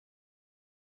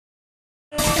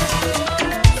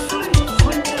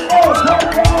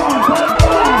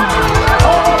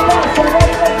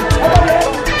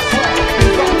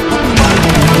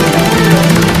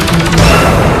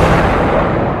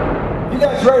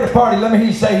ready to party? Let me hear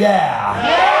you say yeah.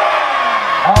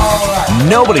 All right.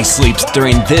 Nobody sleeps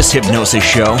during this hypnosis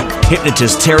show.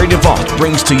 Hypnotist Terry DaVolt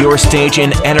brings to your stage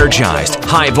an energized,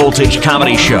 high-voltage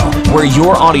comedy show where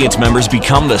your audience members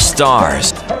become the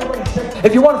stars.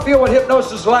 If you want to feel what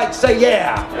hypnosis is like, say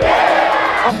yeah.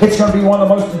 It's going to be one of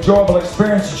the most enjoyable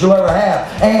experiences you'll ever have.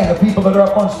 And the people that are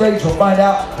up on stage will find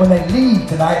out when they leave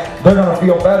tonight, they're going to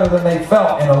feel better than they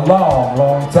felt in a long,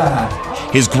 long time.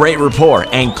 His great rapport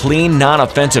and clean,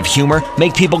 non-offensive humor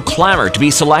make people clamor to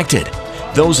be selected.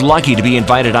 Those lucky to be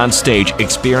invited on stage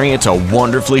experience a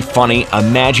wonderfully funny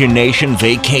imagination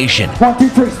vacation. 1, 2,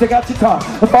 3, stick out your tongue.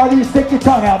 The farther you stick your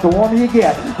tongue out, the warmer you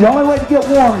get. The only way to get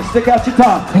warm is stick out your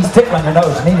tongue. He's tickling your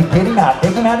nose. You need to get him out.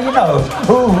 Take him out of your nose.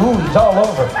 Ooh, he's all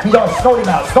over. He's all snort him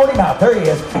out. Snort him out. There he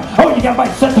is. Oh, you got to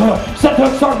bite. Set the hook. Set the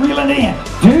hook. Start reeling in.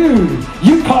 Dude,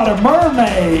 you caught a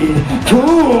mermaid.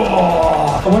 Cool.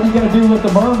 What are you going to do with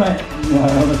the mermaid? Yeah,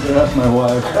 that's my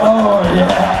wife. Oh,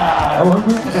 yeah.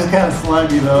 She's kind of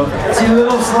slimy, though. She's a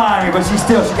little slimy, but she's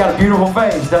got a beautiful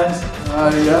face, doesn't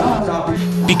she?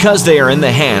 Yeah. Because they are in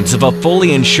the hands of a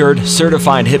fully insured,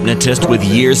 certified hypnotist with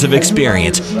years of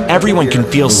experience, everyone can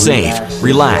feel safe,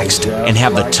 relaxed, and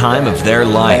have the time of their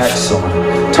life.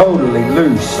 Excellent. Totally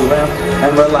loose, limp,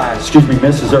 and relaxed. Excuse me,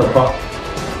 Mrs. Earpop.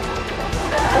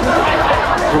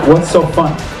 What's so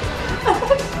funny?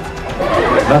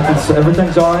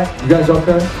 Everything's all right? You guys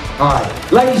okay? All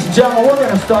right. Ladies and gentlemen, we're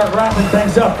going to start wrapping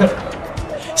things up.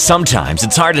 Sometimes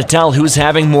it's hard to tell who's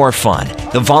having more fun,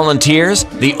 the volunteers,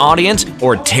 the audience,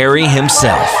 or Terry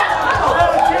himself.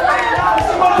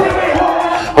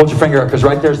 Hold your finger up, because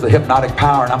right there's the hypnotic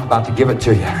power, and I'm about to give it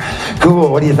to you.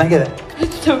 Cool. What do you think of it?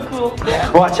 It's so cool.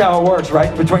 Watch how it works,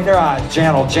 right between their eyes.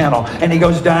 Gentle, gentle. And he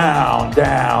goes down,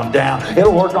 down, down.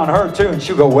 It'll work on her, too, and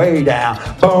she'll go way down.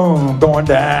 Boom, going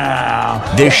down.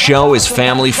 This show is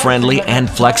family-friendly and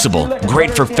flexible.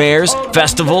 Great for fairs,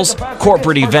 festivals,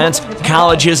 corporate events,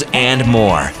 colleges, and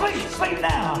more.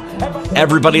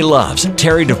 Everybody loves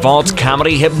Terry DaVolt's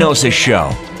comedy hypnosis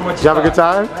show. Did you have a good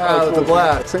time? It was a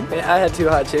blast. I had 2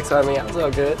 hot chicks on me. I was all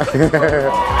good.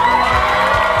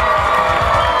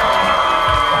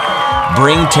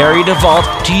 Bring Terry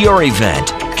DaVolt to your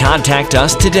event. Contact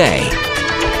us today.